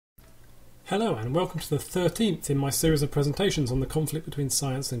Hello and welcome to the 13th in my series of presentations on the conflict between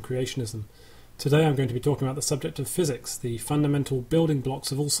science and creationism. Today I'm going to be talking about the subject of physics, the fundamental building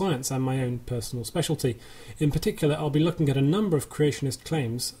blocks of all science and my own personal specialty. In particular, I'll be looking at a number of creationist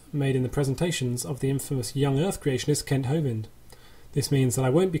claims made in the presentations of the infamous young Earth creationist Kent Hovind. This means that I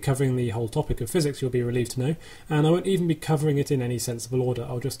won't be covering the whole topic of physics, you'll be relieved to know, and I won't even be covering it in any sensible order.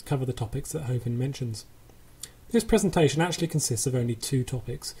 I'll just cover the topics that Hovind mentions. This presentation actually consists of only two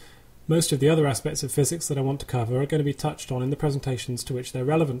topics. Most of the other aspects of physics that I want to cover are going to be touched on in the presentations to which they're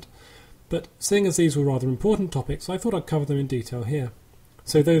relevant, but seeing as these were rather important topics, I thought I'd cover them in detail here.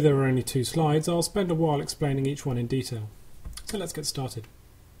 So though there are only two slides, I'll spend a while explaining each one in detail. So let's get started.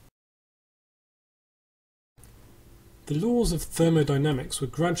 The laws of thermodynamics were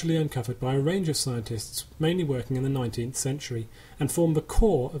gradually uncovered by a range of scientists, mainly working in the 19th century, and form the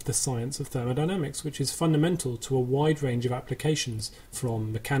core of the science of thermodynamics, which is fundamental to a wide range of applications,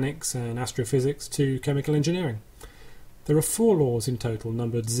 from mechanics and astrophysics to chemical engineering. There are 4 laws in total,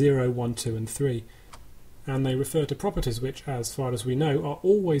 numbered 0, 1, 2 and 3, and they refer to properties which, as far as we know, are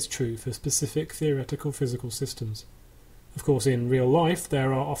always true for specific theoretical physical systems. Of course, in real life,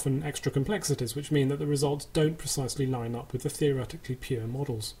 there are often extra complexities, which mean that the results don't precisely line up with the theoretically pure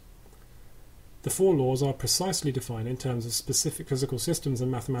models. The 4 laws are precisely defined in terms of specific physical systems and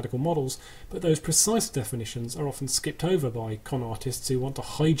mathematical models, but those precise definitions are often skipped over by con artists who want to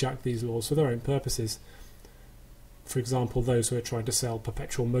hijack these laws for their own purposes. For example, those who are trying to sell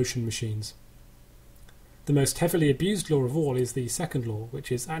perpetual motion machines. The most heavily abused law of all is the second law,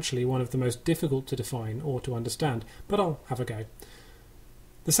 which is actually one of the most difficult to define or to understand, but I'll have a go.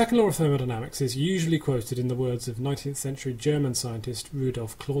 The second law of thermodynamics is usually quoted in the words of 19th century German scientist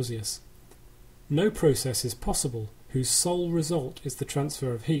Rudolf Clausius. No process is possible whose sole result is the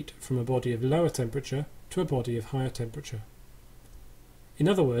transfer of heat from a body of lower temperature to a body of higher temperature. In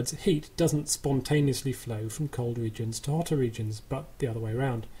other words, heat doesn't spontaneously flow from cold regions to hotter regions, but the other way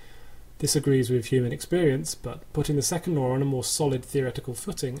around. This agrees with human experience, but putting the second law on a more solid theoretical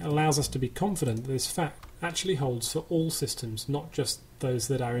footing allows us to be confident that this fact actually holds for all systems, not just those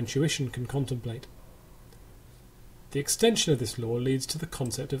that our intuition can contemplate. The extension of this law leads to the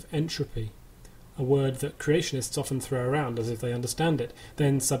concept of entropy, a word that creationists often throw around as if they understand it,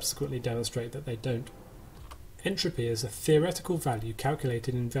 then subsequently demonstrate that they don't. Entropy is a theoretical value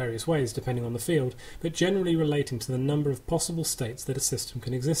calculated in various ways depending on the field, but generally relating to the number of possible states that a system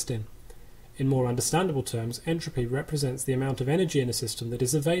can exist in. In more understandable terms, entropy represents the amount of energy in a system that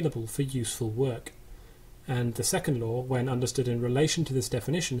is available for useful work. And the second law, when understood in relation to this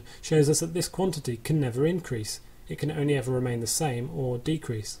definition, shows us that this quantity can never increase. It can only ever remain the same or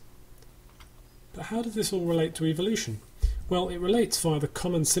decrease. But how does this all relate to evolution? Well, it relates via the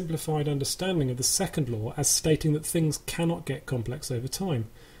common simplified understanding of the second law as stating that things cannot get complex over time.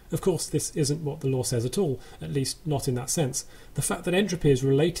 Of course, this isn't what the law says at all, at least not in that sense. The fact that entropy is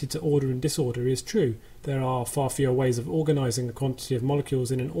related to order and disorder is true. There are far fewer ways of organising the quantity of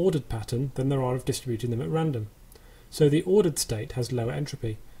molecules in an ordered pattern than there are of distributing them at random. So the ordered state has lower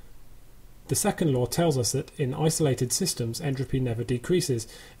entropy. The second law tells us that in isolated systems, entropy never decreases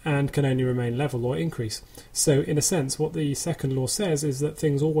and can only remain level or increase. So in a sense, what the second law says is that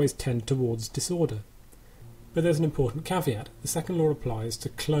things always tend towards disorder. But there's an important caveat. The second law applies to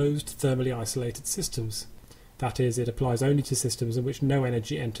closed, thermally isolated systems. That is, it applies only to systems in which no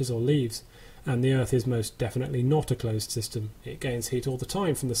energy enters or leaves, and the Earth is most definitely not a closed system. It gains heat all the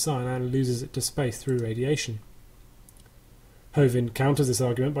time from the Sun and loses it to space through radiation. Hovind counters this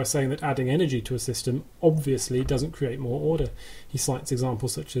argument by saying that adding energy to a system obviously doesn't create more order. He cites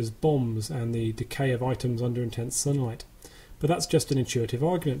examples such as bombs and the decay of items under intense sunlight. But that's just an intuitive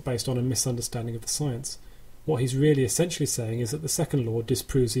argument based on a misunderstanding of the science. What he's really essentially saying is that the second law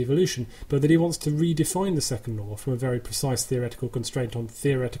disproves evolution, but that he wants to redefine the second law from a very precise theoretical constraint on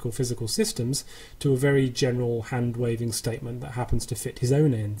theoretical physical systems to a very general hand-waving statement that happens to fit his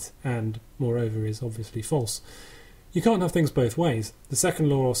own ends, and, moreover, is obviously false. You can't have things both ways. The second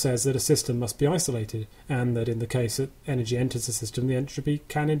law says that a system must be isolated, and that in the case that energy enters the system, the entropy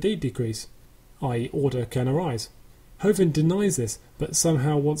can indeed decrease, i.e. order can arise. Hovind denies this, but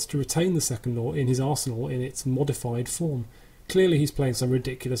somehow wants to retain the second law in his arsenal in its modified form. Clearly he's playing some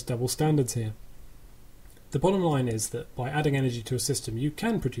ridiculous double standards here. The bottom line is that by adding energy to a system you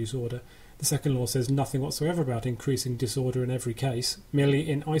can produce order. The second law says nothing whatsoever about increasing disorder in every case, merely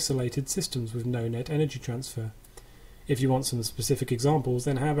in isolated systems with no net energy transfer. If you want some specific examples,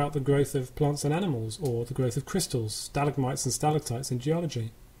 then how about the growth of plants and animals, or the growth of crystals, stalagmites and stalactites in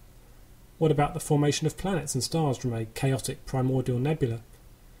geology? What about the formation of planets and stars from a chaotic primordial nebula?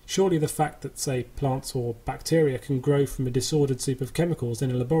 Surely the fact that, say, plants or bacteria can grow from a disordered soup of chemicals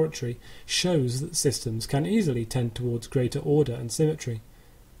in a laboratory shows that systems can easily tend towards greater order and symmetry.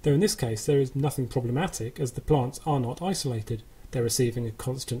 Though in this case there is nothing problematic, as the plants are not isolated. They're receiving a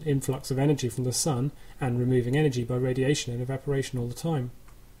constant influx of energy from the sun and removing energy by radiation and evaporation all the time.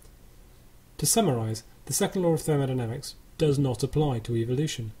 To summarise, the second law of thermodynamics does not apply to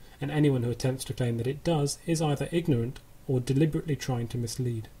evolution, and anyone who attempts to claim that it does is either ignorant or deliberately trying to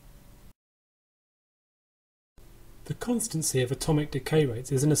mislead. The constancy of atomic decay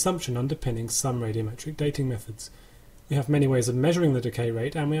rates is an assumption underpinning some radiometric dating methods. We have many ways of measuring the decay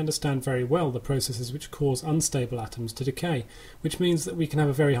rate, and we understand very well the processes which cause unstable atoms to decay, which means that we can have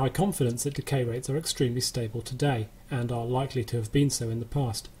a very high confidence that decay rates are extremely stable today, and are likely to have been so in the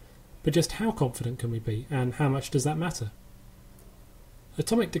past. But just how confident can we be, and how much does that matter?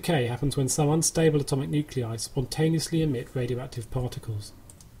 Atomic decay happens when some unstable atomic nuclei spontaneously emit radioactive particles.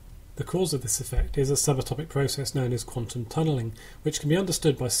 The cause of this effect is a subatomic process known as quantum tunneling, which can be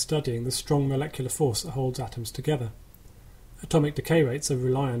understood by studying the strong molecular force that holds atoms together. Atomic decay rates are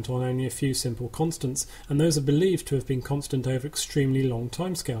reliant on only a few simple constants, and those are believed to have been constant over extremely long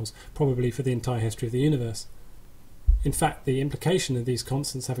timescales, probably for the entire history of the universe. In fact, the implication of these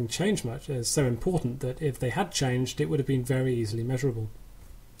constants having changed much is so important that if they had changed, it would have been very easily measurable.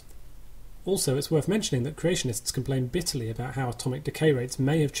 Also, it's worth mentioning that creationists complain bitterly about how atomic decay rates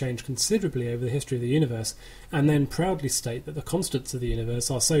may have changed considerably over the history of the universe, and then proudly state that the constants of the universe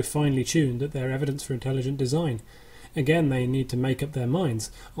are so finely tuned that they're evidence for intelligent design. Again, they need to make up their minds.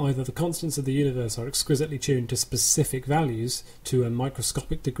 Either the constants of the universe are exquisitely tuned to specific values to a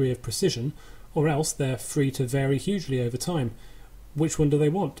microscopic degree of precision, or else they're free to vary hugely over time. Which one do they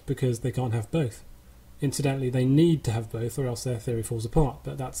want? Because they can't have both. Incidentally, they need to have both, or else their theory falls apart,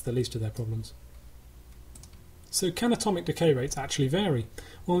 but that's the least of their problems. So can atomic decay rates actually vary?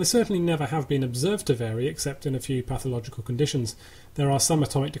 Well, they certainly never have been observed to vary, except in a few pathological conditions. There are some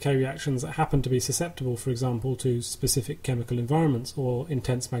atomic decay reactions that happen to be susceptible, for example, to specific chemical environments or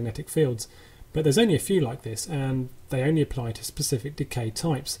intense magnetic fields. But there's only a few like this, and they only apply to specific decay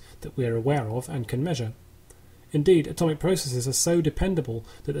types that we're aware of and can measure. Indeed, atomic processes are so dependable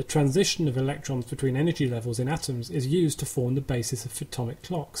that the transition of electrons between energy levels in atoms is used to form the basis of atomic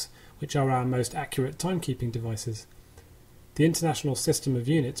clocks, which are our most accurate timekeeping devices. The International System of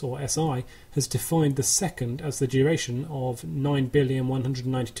Units, or SI, has defined the second as the duration of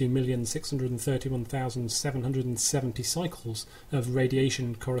 9,192,631,770 cycles of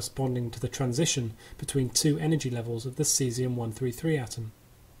radiation corresponding to the transition between two energy levels of the cesium-133 atom.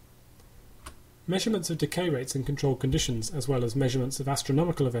 Measurements of decay rates in controlled conditions, as well as measurements of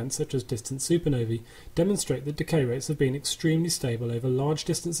astronomical events such as distant supernovae, demonstrate that decay rates have been extremely stable over large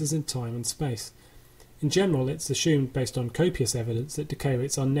distances in time and space. In general, it's assumed, based on copious evidence, that decay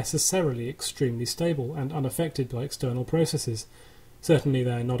rates are necessarily extremely stable and unaffected by external processes. Certainly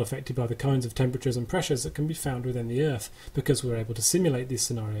they are not affected by the kinds of temperatures and pressures that can be found within the Earth, because we're able to simulate these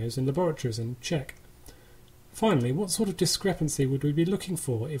scenarios in laboratories and check. Finally, what sort of discrepancy would we be looking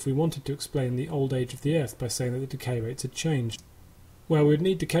for if we wanted to explain the old age of the Earth by saying that the decay rates had changed? Well, we would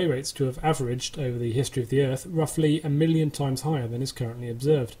need decay rates to have averaged, over the history of the Earth, roughly 1,000,000 times higher than is currently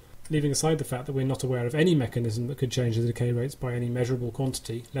observed. Leaving aside the fact that we're not aware of any mechanism that could change the decay rates by any measurable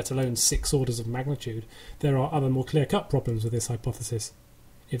quantity, let alone 6 orders of magnitude, there are other more clear-cut problems with this hypothesis.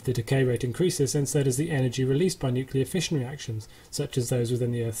 If the decay rate increases, then so does the energy released by nuclear fission reactions, such as those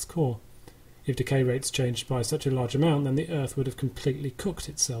within the Earth's core. If decay rates changed by such a large amount, then the Earth would have completely cooked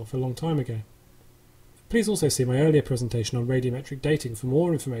itself a long time ago. Please also see my earlier presentation on radiometric dating for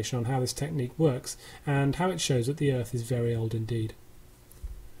more information on how this technique works and how it shows that the Earth is very old indeed.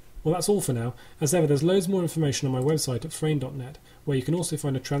 Well, that's all for now. As ever, there's loads more information on my website at frame.net, where you can also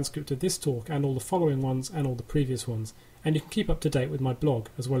find a transcript of this talk and all the following ones and all the previous ones, and you can keep up to date with my blog,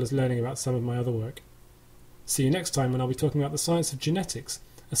 as well as learning about some of my other work. See you next time when I'll be talking about the science of genetics,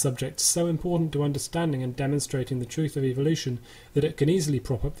 a subject so important to understanding and demonstrating the truth of evolution that it can easily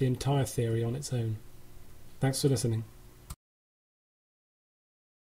prop up the entire theory on its own. Thanks for listening.